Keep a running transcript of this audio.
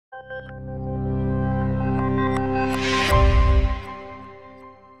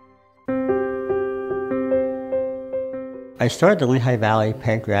I started the Lehigh Valley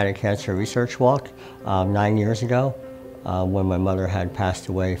Pancreatic Cancer Research Walk 9 years ago when my mother had passed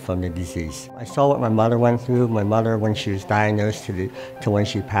away from the disease. I saw what my mother went through. My mother, when she was diagnosed to when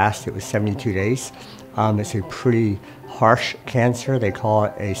she passed, it was 72 days. It's a pretty harsh cancer. They call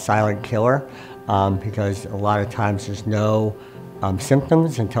it a silent killer because a lot of times there's no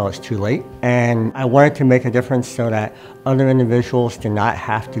symptoms until it's too late. And I wanted to make a difference so that other individuals did not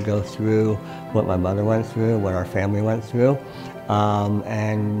have to go through what my mother went through, what our family went through.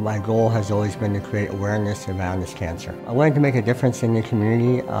 And my goal has always been to create awareness around this cancer. I wanted to make a difference in the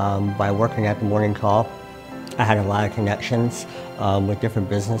community by working at the Morning Call. I had a lot of connections with different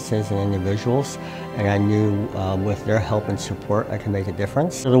businesses and individuals, and I knew with their help and support I could make a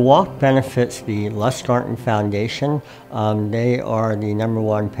difference. So the walk benefits the Lustgarten Foundation. They are the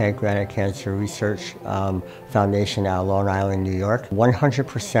 #1 pancreatic cancer research foundation out of Long Island, New York.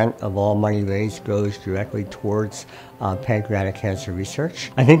 100% of all money raised goes directly towards pancreatic cancer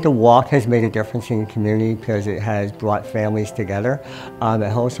research. I think the walk has made a difference in the community because it has brought families together.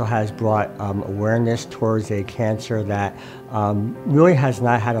 It also has brought awareness towards a cancer that really has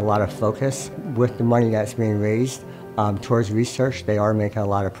not had a lot of focus. With the money that's being raised towards research, they are making a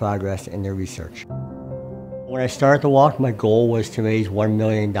lot of progress in their research. When I started the walk, my goal was to raise $1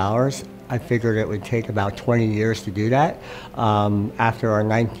 million. I figured it would take about 20 years to do that. After our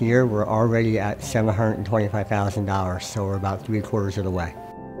 9th year, we're already at $725,000, so we're about 3/4 of the way.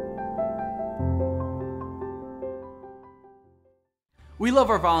 We love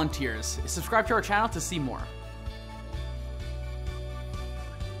our volunteers. Subscribe to our channel to see more.